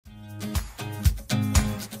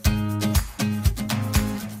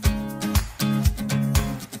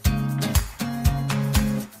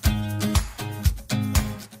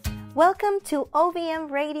Welcome to OVM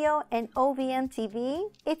Radio and OVM TV.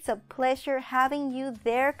 It's a pleasure having you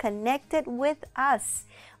there connected with us.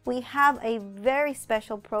 We have a very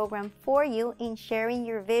special program for you in sharing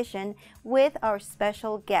your vision with our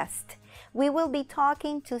special guest. We will be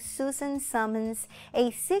talking to Susan Summons, a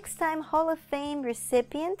 6-time Hall of Fame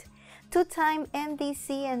recipient, 2-time MDC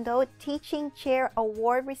and O Teaching Chair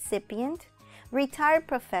Award recipient, retired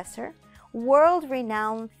professor,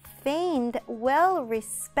 world-renowned, famed,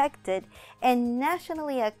 well-respected, and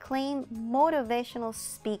nationally acclaimed motivational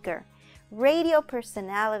speaker, radio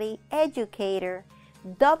personality, educator,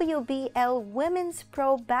 WBL Women's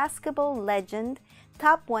Pro Basketball legend,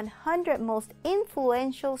 top 100 most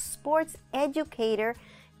influential sports educator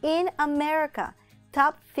in America,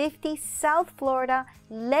 top 50 South Florida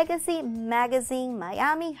Legacy Magazine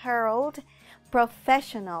Miami Herald,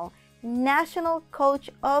 professional, National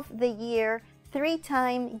Coach of the Year,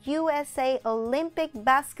 3-time USA Olympic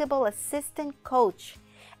basketball assistant coach,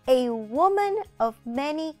 a woman of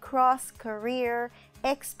many cross-career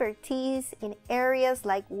expertise in areas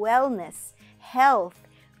like wellness, health,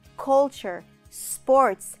 culture,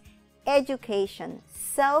 sports, education,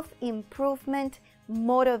 self-improvement,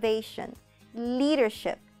 motivation,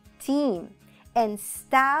 leadership, team, and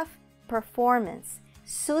staff performance.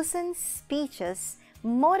 Susan's speeches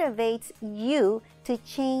motivates you to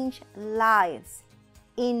change lives,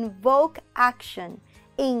 invoke action,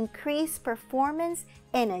 increase performance,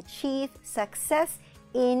 and achieve success.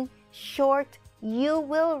 In short, you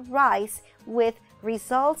will rise with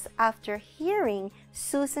results after hearing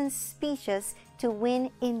Susan's speeches to win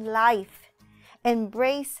in life.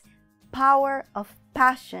 Embrace power of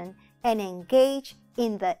passion and engage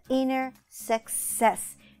in the inner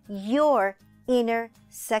success, your inner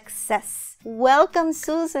success. Welcome,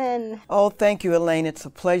 Susan. Oh, thank you, Elaine. It's a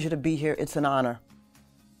pleasure to be here. It's an honor.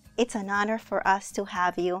 It's an honor for us to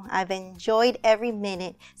have you. I've enjoyed every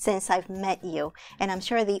minute since I've met you, and I'm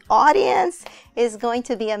sure the audience is going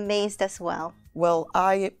to be amazed as well. Well,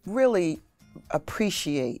 I really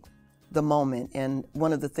appreciate the moment, and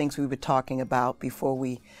one of the things we were talking about before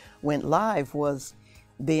we went live was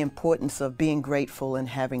the importance of being grateful and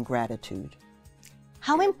having gratitude.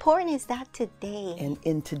 How important is that today? And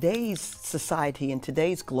in today's society, in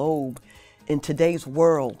today's globe, in today's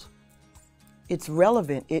world, it's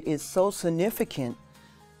relevant. It is so significant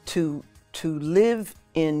to live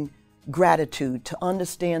in gratitude, to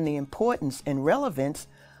understand the importance and relevance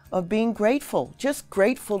of being grateful. Just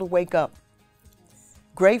grateful to wake up.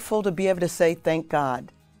 Grateful to be able to say, thank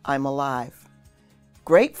God, I'm alive.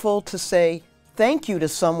 Grateful to say thank you to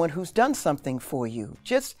someone who's done something for you.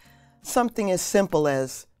 Just something as simple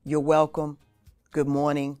as you're welcome, good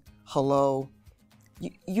morning, hello.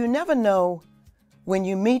 You never know when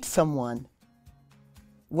you meet someone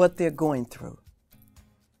what they're going through.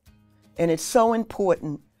 And it's so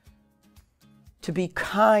important to be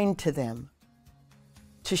kind to them,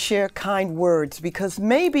 to share kind words, because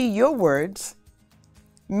maybe your words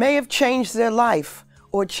may have changed their life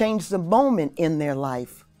or changed the moment in their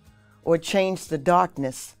life or changed the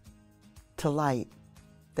darkness to light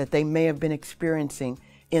that they may have been experiencing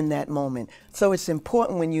in that moment. So it's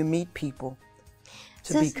important when you meet people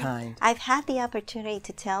to be kind. I've had the opportunity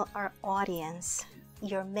to tell our audience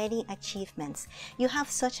your many achievements. You have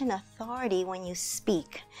such an authority when you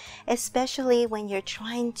speak, especially when you're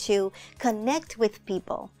trying to connect with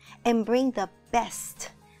people and bring the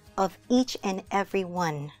best of each and every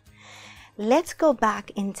one. Let's go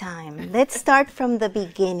back in time. Let's start from the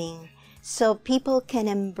beginning so people can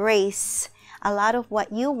embrace a lot of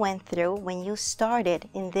what you went through when you started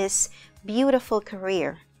in this beautiful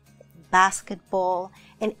career, basketball,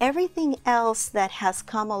 and everything else that has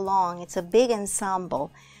come along. It's a big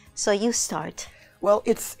ensemble. So you start. Well,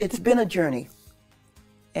 it's been a journey.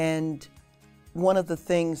 And one of the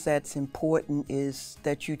things that's important is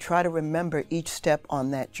that you try to remember each step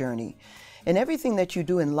on that journey. And everything that you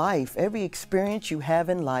do in life, every experience you have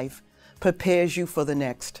in life prepares you for the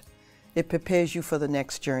next. It prepares you for the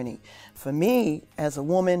next journey. For me, as a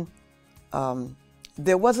woman,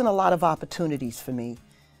 there wasn't a lot of opportunities for me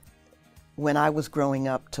when I was growing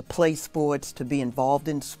up to play sports, to be involved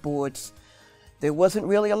in sports. There wasn't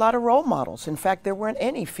really a lot of role models. In fact, there weren't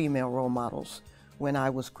any female role models when I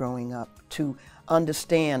was growing up to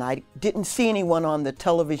understand. I didn't see anyone on the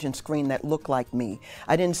television screen that looked like me.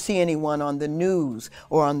 I didn't see anyone on the news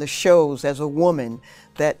or on the shows as a woman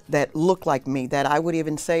that looked like me, that I would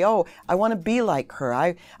even say, oh, I want to be like her.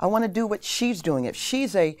 I want to do what she's doing. If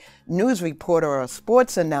she's a news reporter or a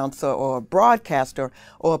sports announcer or a broadcaster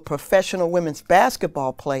or a professional women's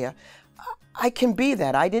basketball player, I can be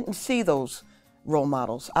that. I didn't see those role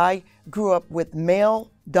models. I grew up with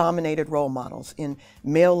male male-dominated role models in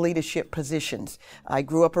male leadership positions. I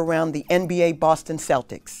grew up around the NBA Boston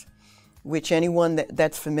Celtics, which anyone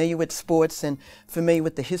that's familiar with sports and familiar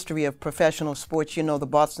with the history of professional sports, you know the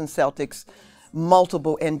Boston Celtics,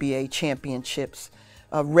 multiple NBA championships,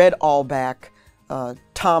 Red Auerbach,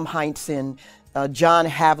 Tom Heinsohn, John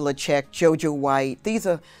Havlicek, JoJo White. These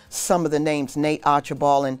are some of the names, Nate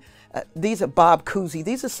Archibald, and these are Bob Cousy.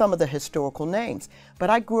 These are some of the historical names. But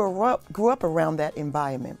I grew up around that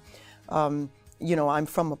environment. You know, I'm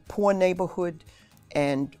from a poor neighborhood,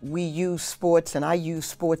 and we use sports, and I use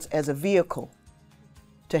sports as a vehicle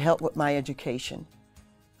to help with my education.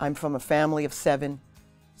 I'm from a family of 7,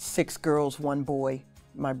 6 girls, 1 boy.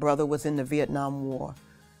 My brother was in the Vietnam War,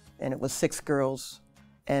 and it was 6 girls,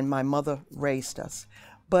 and my mother raised us.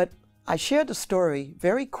 But I shared the story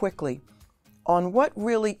very quickly on what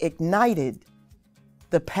really ignited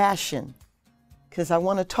the passion, because I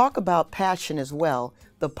want to talk about passion as well,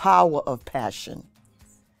 the power of passion.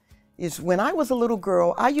 Is when I was a little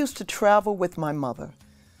girl, I used to travel with my mother.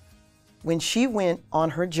 When she went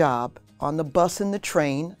on her job, on the bus and the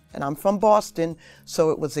train, and I'm from Boston,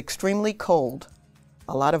 so it was extremely cold,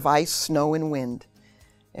 a lot of ice, snow, and wind.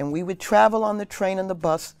 And we would travel on the train and the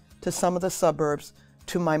bus to some of the suburbs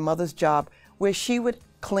to my mother's job, where she would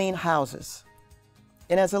clean houses.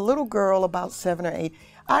 And as a little girl, about 7 or 8,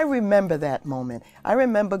 I remember that moment. I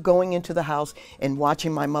remember going into the house and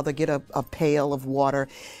watching my mother get a pail of water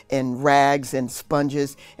and rags and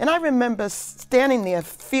sponges. And I remember standing there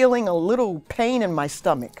feeling a little pain in my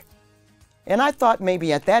stomach. And I thought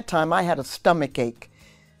maybe at that time I had a stomach ache.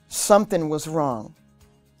 Something was wrong.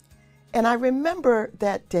 And I remember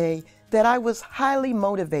that day that I was highly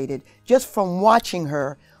motivated just from watching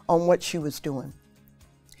her on what she was doing.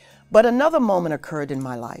 But another moment occurred in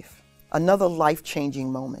my life, another life-changing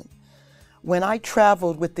moment, when I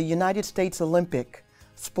traveled with the United States Olympic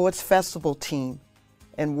Sports Festival team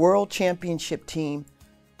and World Championship team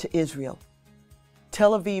to Israel,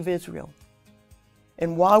 Tel Aviv, Israel.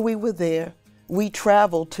 And while we were there, we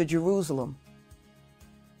traveled to Jerusalem.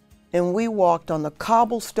 And we walked on the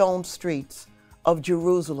cobblestone streets of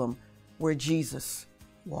Jerusalem where Jesus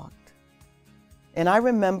walked. And I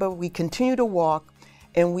remember we continued to walk,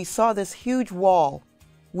 and we saw this huge wall.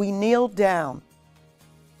 We kneeled down.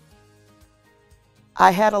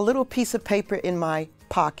 I had a little piece of paper in my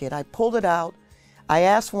pocket. I pulled it out. I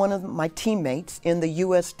asked one of my teammates in the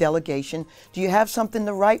U.S. delegation, "Do you have something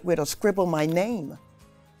to write with or scribble my name?"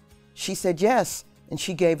 She said yes, and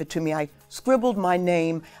she gave it to me. I scribbled my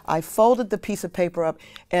name. I folded the piece of paper up,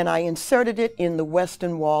 and I inserted it in the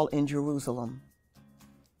Western Wall in Jerusalem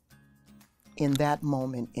in that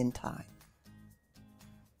moment in time.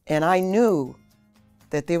 And I knew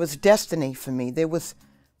that there was destiny for me. There was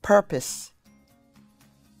purpose.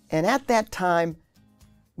 And at that time,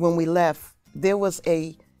 when we left, there was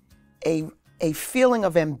a feeling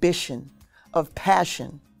of ambition, of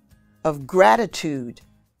passion, of gratitude.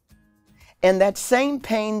 And that same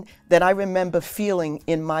pain that I remember feeling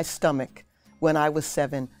in my stomach when I was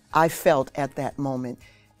 7, I felt at that moment.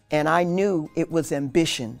 And I knew it was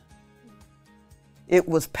ambition. It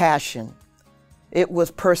was passion. It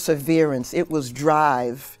was perseverance. It was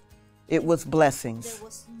drive. It was blessings. There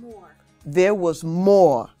was more. There was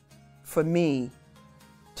more for me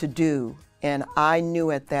to do. And I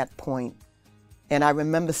knew at that point, and I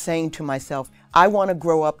remember saying to myself, I want to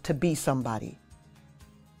grow up to be somebody.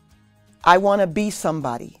 I want to be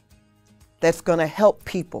somebody that's going to help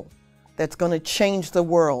people, that's going to change the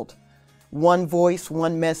world, one voice,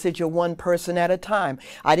 one message, or one person at a time.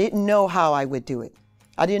 I didn't know how I would do it.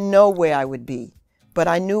 I didn't know where I would be. But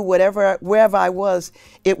I knew wherever I was,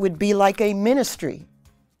 it would be like a ministry,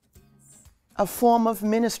 a form of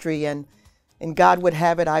ministry. And God would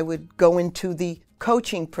have it, I would go into the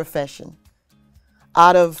coaching profession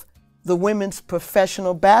out of the women's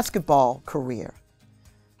professional basketball career.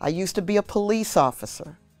 I used to be a police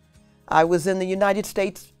officer. I was in the United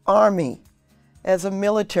States Army as a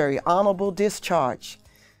military, honorable discharge.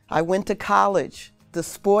 I went to college. The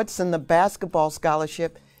sports and the basketball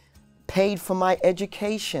scholarship paid for my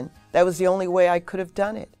education. That was the only way I could have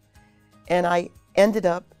done it. And I ended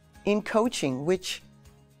up in coaching, which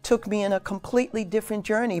took me in a completely different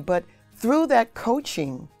journey. But through that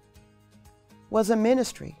coaching was a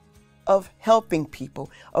ministry of helping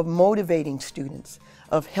people, of motivating students,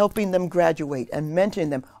 of helping them graduate and mentoring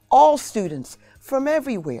them, all students from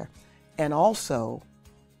everywhere, and also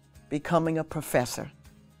becoming a professor,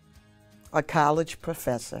 a college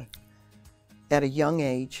professor at a young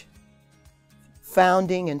age,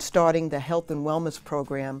 founding and starting the health and wellness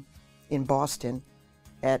program in Boston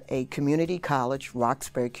at a community college,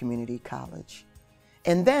 Roxbury Community College.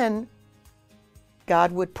 And then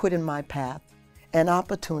God would put in my path an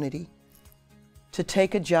opportunity to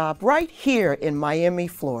take a job right here in Miami,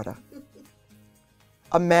 Florida.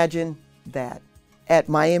 Imagine that, at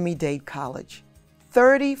Miami-Dade College,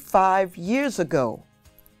 35 years ago.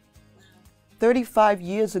 35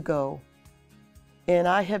 years ago, and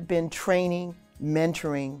I have been training,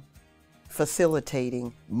 mentoring,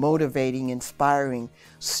 facilitating, motivating, inspiring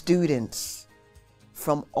students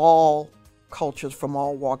from all cultures, from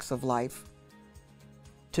all walks of life,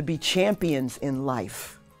 to be champions in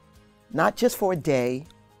life. Not just for a day,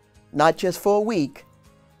 not just for a week,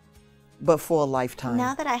 but for a lifetime.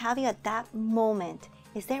 Now that I have you at that moment,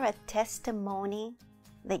 is there a testimony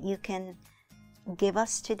that you can give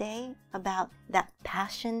us today about that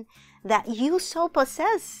passion that you so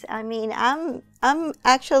possess? I mean, I'm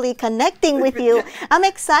actually connecting with you. I'm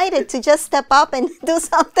excited to just step up and do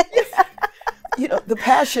something. You know, the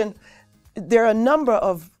passion, there are a number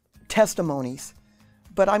of testimonies,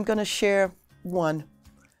 but I'm going to share one.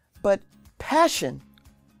 But passion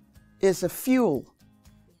is a fuel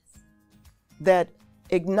that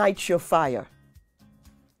ignites your fire.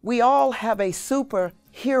 We all have a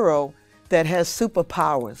superhero that has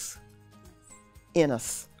superpowers in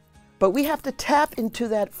us, but we have to tap into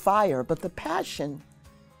that fire. But the passion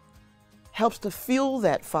helps to fuel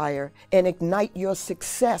that fire and ignite your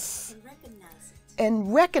success.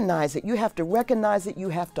 And recognize it. You have to recognize it. You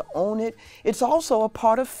have to own it. It's also a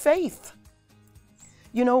part of faith.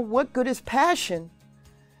 You know, what good is passion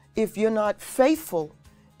if you're not faithful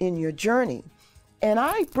in your journey? And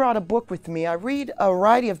I brought a book with me. I read a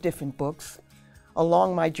variety of different books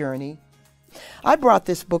along my journey. I brought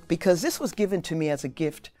this book because this was given to me as a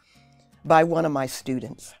gift by one of my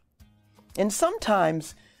students. And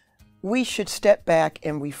sometimes we should step back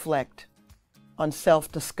and reflect on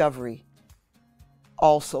self-discovery.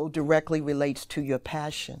 Also directly relates to your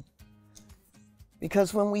passion.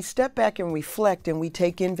 Because when we step back and reflect and we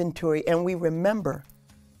take inventory and we remember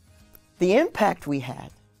the impact we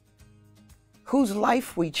had, whose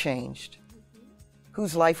life we changed,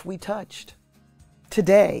 whose life we touched.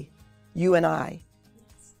 Today, you and I,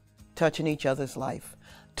 touching each other's life,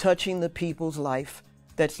 touching the people's life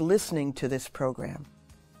that's listening to this program.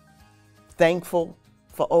 Thankful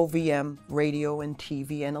for OVM Radio and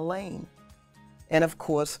TV and Elaine. And of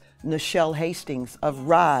course, Nichelle Hastings of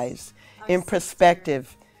Rise, in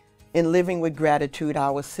Perspective, in Living with Gratitude,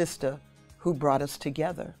 our sister who brought us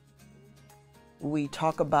together. We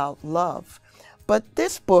talk about love. But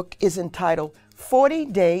this book is entitled 40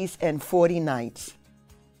 Days and 40 Nights.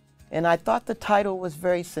 And I thought the title was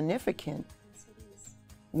very significant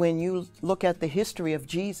when you look at the history of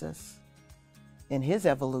Jesus and his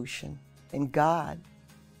evolution and God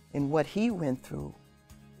and what he went through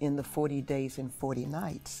in the 40 days and 40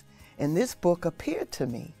 nights. And this book appeared to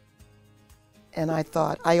me. And I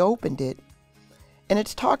thought, I opened it. And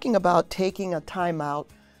it's talking about taking a time out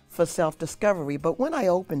for self-discovery. But when I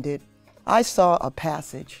opened it, I saw a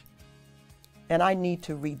passage. And I need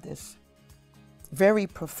to read this. Very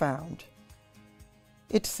profound.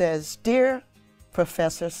 It says, "Dear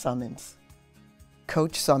Professor Summons,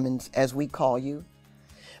 Coach Summons, as we call you,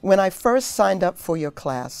 when I first signed up for your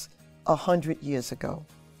class 100 years ago,"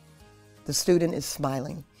 the student is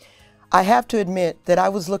smiling, "I have to admit that I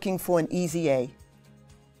was looking for an easy A.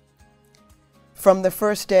 From the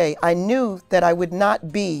first day, I knew that I would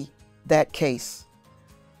not be that case.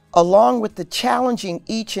 Along with the challenging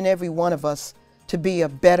each and every one of us to be a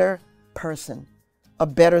better person, a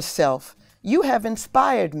better self, you have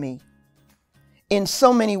inspired me in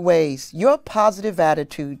so many ways. Your positive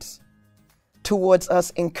attitudes towards us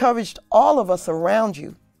encouraged all of us around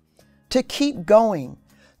you to keep going,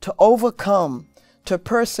 to overcome, to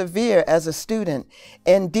persevere as a student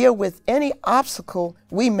and deal with any obstacle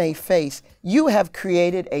we may face. You have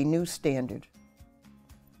created a new standard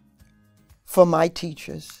for my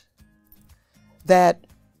teachers that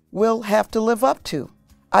we'll have to live up to.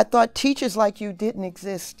 I thought teachers like you didn't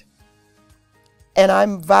exist. And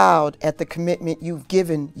I'm vowed at the commitment you've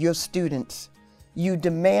given your students. You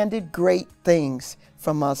demanded great things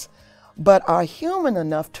from us, but are human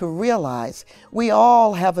enough to realize we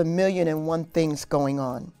all have 1,000,001 things going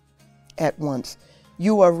on at once.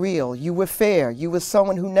 You are real. You were fair. You were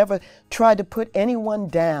someone who never tried to put anyone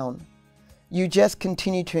down. You just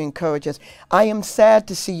continue to encourage us. I am sad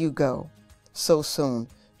to see you go so soon.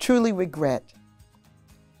 Truly regret.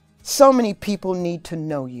 So many people need to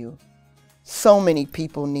know you. So many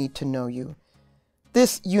people need to know you.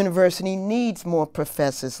 This university needs more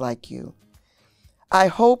professors like you. I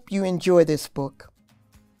hope you enjoy this book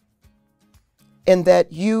and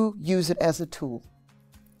that you use it as a tool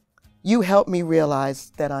You helped me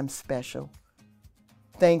realize that I'm special.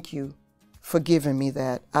 Thank you for giving me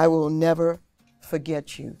that. I will never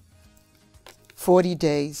forget you. 40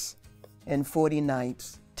 days and 40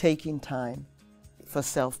 nights taking time for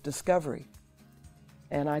self-discovery.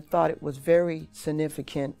 And I thought it was very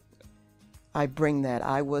significant. I bring that.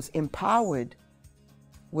 I was empowered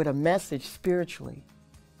with a message spiritually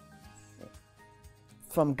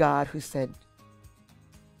from God, who said,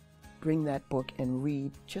 bring that book and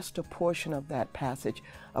read just a portion of that passage,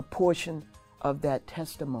 a portion of that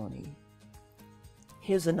testimony.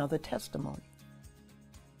 Here's another testimony.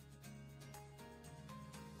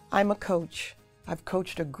 I'm a coach. I've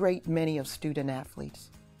coached a great many of student athletes.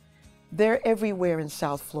 They're everywhere in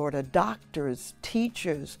South Florida: doctors,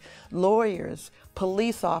 teachers, lawyers,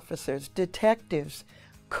 police officers, detectives,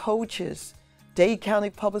 coaches, Dade County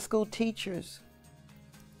Public School teachers.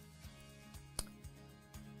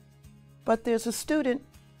 But there's a student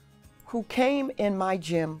who came in my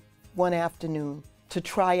gym one afternoon to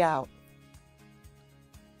try out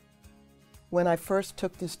when I first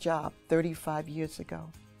took this job 35 years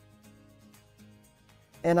ago.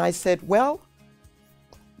 And I said, well,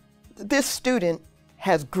 this student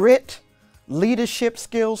has grit, leadership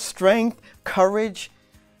skills, strength, courage.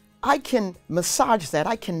 I can massage that.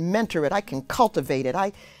 I can mentor it. I can cultivate it.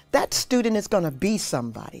 That student is going to be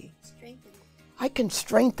somebody. I can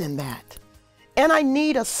strengthen that. And I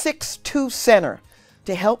need a 6'2" center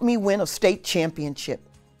to help me win a state championship.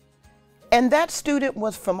 And that student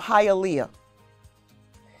was from Hialeah.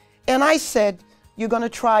 And I said, you're going to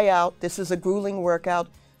try out. This is a grueling workout.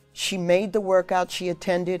 She made the workout. She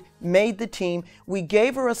attended, made the team. We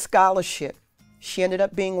gave her a scholarship. She ended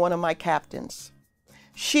up being one of my captains.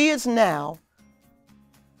 She is now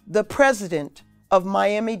the president of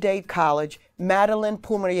Miami-Dade College, Madeline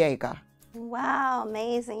Pumariega. Wow,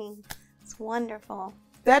 amazing. It's wonderful.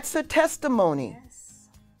 That's a testimony Yes.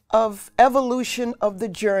 of evolution of the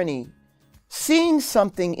journey. Seeing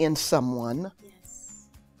something in someone, Yes.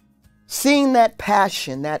 seeing that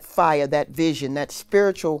passion, that fire, that vision, that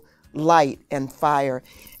spiritual light and fire,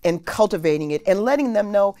 and cultivating it and letting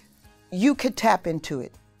them know you could tap into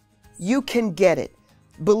it. You can get it.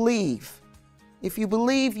 Believe. If you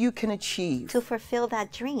believe, you can achieve. To fulfill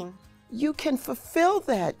that dream. You can fulfill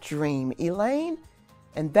that dream, Elaine.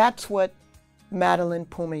 And that's what Madeline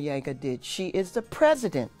Pumariega did. She is the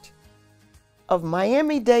president of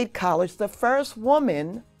Miami-Dade College, the first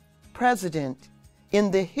woman president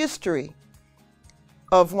in the history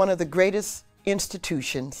of one of the greatest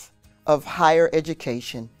institutions of higher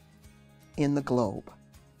education in the globe.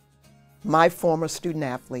 My former student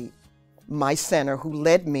athlete, my center, who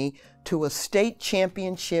led me to a state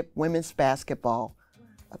championship women's basketball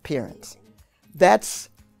appearance.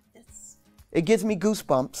 It gives me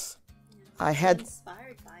goosebumps.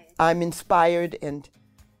 Inspired by it. I'm inspired, and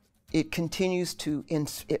it continues to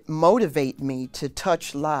motivate me to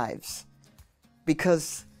touch lives,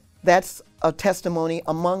 because that's a testimony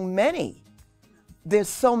among many. There's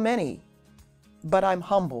so many, but I'm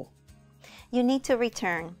humble. You need to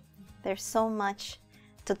return. There's so much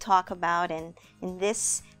to talk about, and in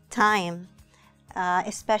this time,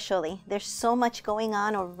 especially, there's so much going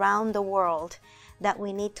on around the world that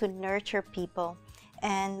we need to nurture people,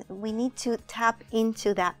 and we need to tap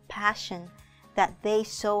into that passion that they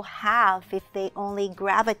so have if they only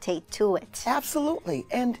gravitate to it. Absolutely.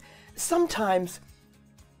 And sometimes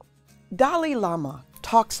Dalai Lama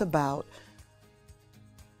talks about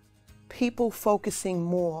people focusing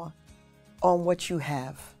more on what you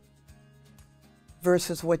have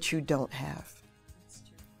versus what you don't have. That's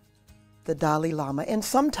true. The Dalai Lama. And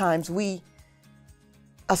sometimes we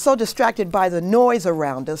are so distracted by the noise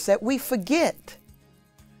around us that we forget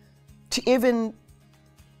to even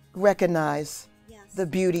recognize Yes. the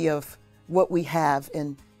beauty of what we have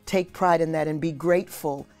and take pride in that and be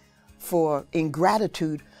grateful in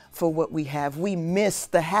gratitude for what we have. We miss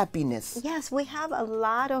the happiness. Yes, we have a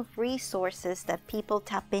lot of resources that people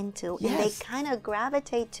tap into, and they Yes. kind of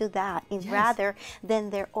gravitate to that Yes. rather than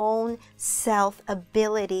their own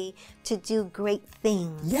self-ability to do great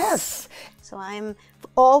things. Yes. So I'm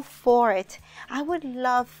all for it. I would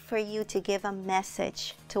love for you to give a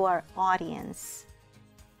message to our audience.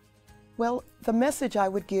 Well, the message I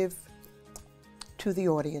would give to the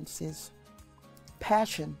audience is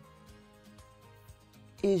passion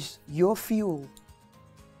is your fuel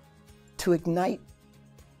to ignite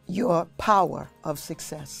your power of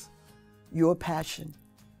success, your passion.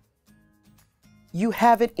 You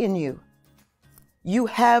have it in you. You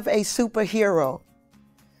have a superhero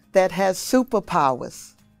that has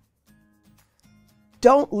superpowers.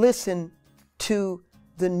 Don't listen to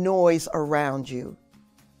the noise around you.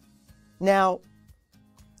 Now,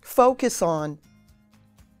 focus on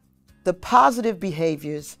the positive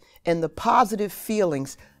behaviors and the positive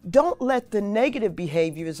feelings. Don't let the negative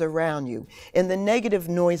behaviors around you and the negative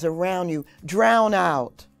noise around you drown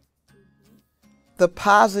out the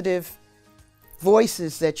positive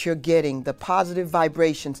voices that you're getting, the positive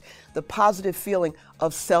vibrations, the positive feeling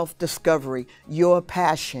of self-discovery, your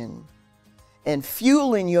passion. And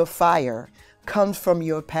fueling your fire comes from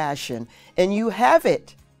your passion. And you have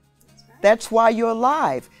it. That's why you're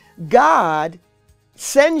alive. God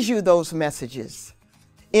sends you those messages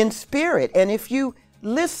in spirit. And if you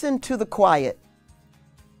listen to the quiet,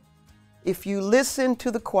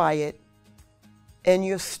 and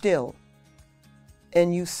you're still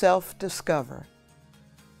and you self-discover,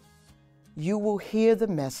 you will hear the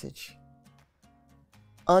message,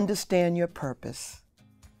 understand your purpose,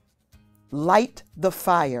 light the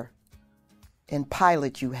fire and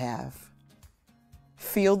pilot you have,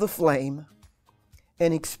 feel the flame,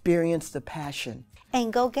 and experience the passion.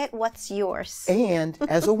 And go get what's yours. And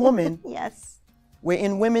as a woman, yes, we're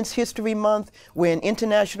in Women's History Month, we're in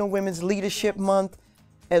International Women's Leadership Month.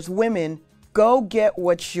 As women, go get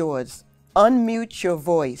what's yours. Unmute your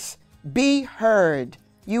voice. Be heard.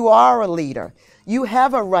 You are a leader. You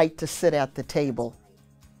have a right to sit at the table.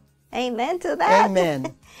 Amen to that.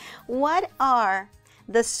 Amen. What are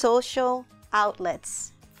the social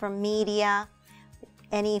outlets for media,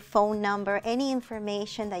 any phone number, any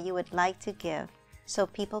information that you would like to give so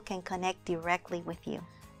people can connect directly with you?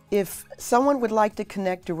 If someone would like to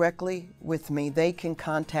connect directly with me, they can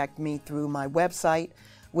contact me through my website,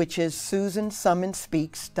 which is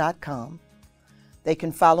susansummonsspeaks.com. They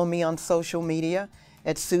can follow me on social media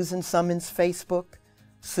at Susan Summons Facebook,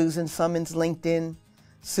 Susan Summons LinkedIn,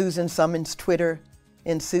 Susan Summons Twitter,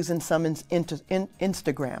 and Susan Summons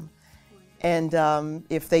Instagram. And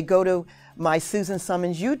if they go to my Susan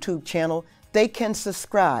Summons YouTube channel, they can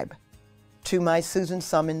subscribe to my Susan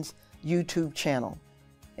Summons YouTube channel.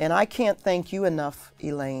 And I can't thank you enough,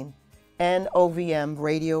 Elaine, and OVM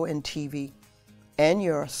Radio and TV, and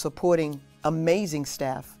your supporting amazing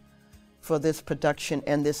staff for this production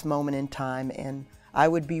and this moment in time. And I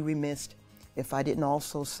would be remiss if I didn't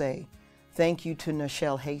also say thank you to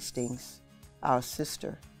Nichelle Hastings, our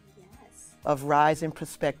sister, Yes. of Rise in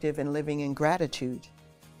Perspective and Living in Gratitude,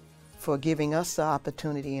 for giving us the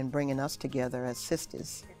opportunity and bringing us together as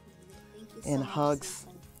sisters. Thank you so And much, hugs.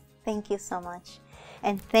 Susan. Thank you so much.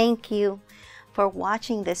 And thank you for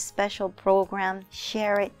watching this special program.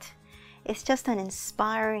 Share it. It's just an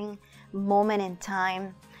inspiring moment in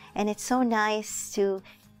time. And it's so nice to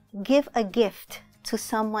give a gift to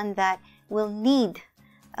someone that will need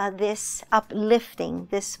this uplifting,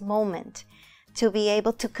 this moment, to be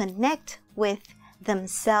able to connect with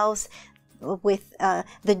themselves, with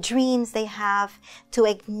the dreams they have, to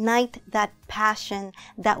ignite that passion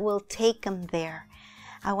that will take them there.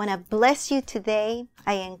 I want to bless you today.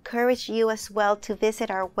 I encourage you as well to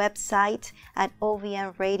visit our website at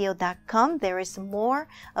ovmradio.com. There is more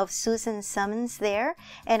of Susan Summons there,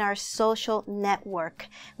 and our social network,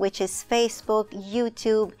 which is Facebook,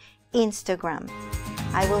 YouTube, Instagram.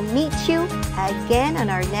 I will meet you again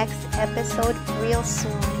on our next episode real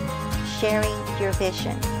soon, sharing your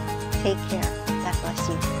vision. Take care. God bless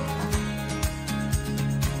you.